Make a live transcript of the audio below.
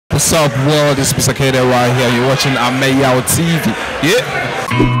What's up, world? This is Mr. Kede right here. You're watching AmeyawTV. Yeah.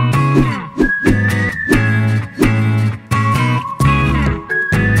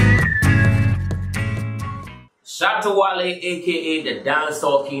 Shatta Wale, aka the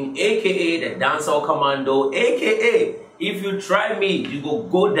Dancehall King, aka the Dancehall Commando, aka if you try me, you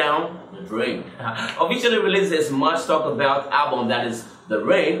go down the drain. Officially released his much talked about album that is The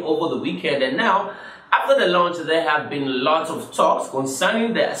Rain over the weekend, and now after the launch there have been lots of talks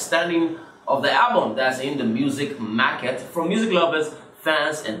concerning the standing of the album that's in the music market from music lovers,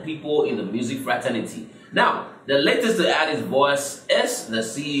 fans, and people in the music fraternity. Now, the latest to add his voice is the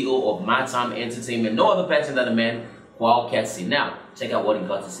CEO of Maritime Entertainment, no other person than the man, Kwaw Kese. Now, check out what he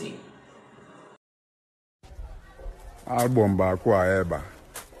got to say. Album ba kwa eba.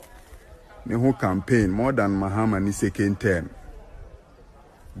 Ne ho campaign more than Mahama ni second term.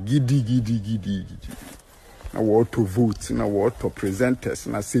 Gidi. Na what to vote, na what to presenters,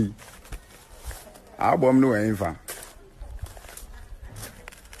 na say. Album no enva.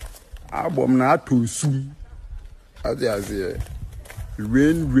 Album na to sum. As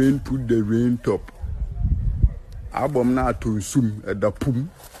rain put the rain top. Album na to sum at the pum.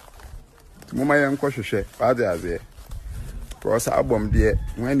 Mama yan kwashoshe. As because album there,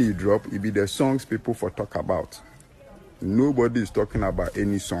 when you drop, it be the songs people for talk about. Nobody is talking about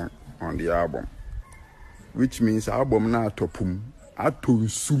any song on the album. Which means album na to pum. To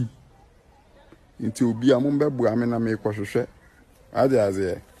sum. Until be a mumbe buamena me kwashoshe. As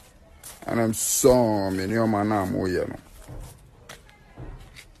and I'm so many of my name.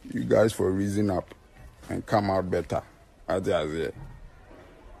 You guys for reason up and come out better. As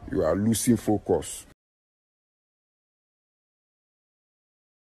you are losing focus.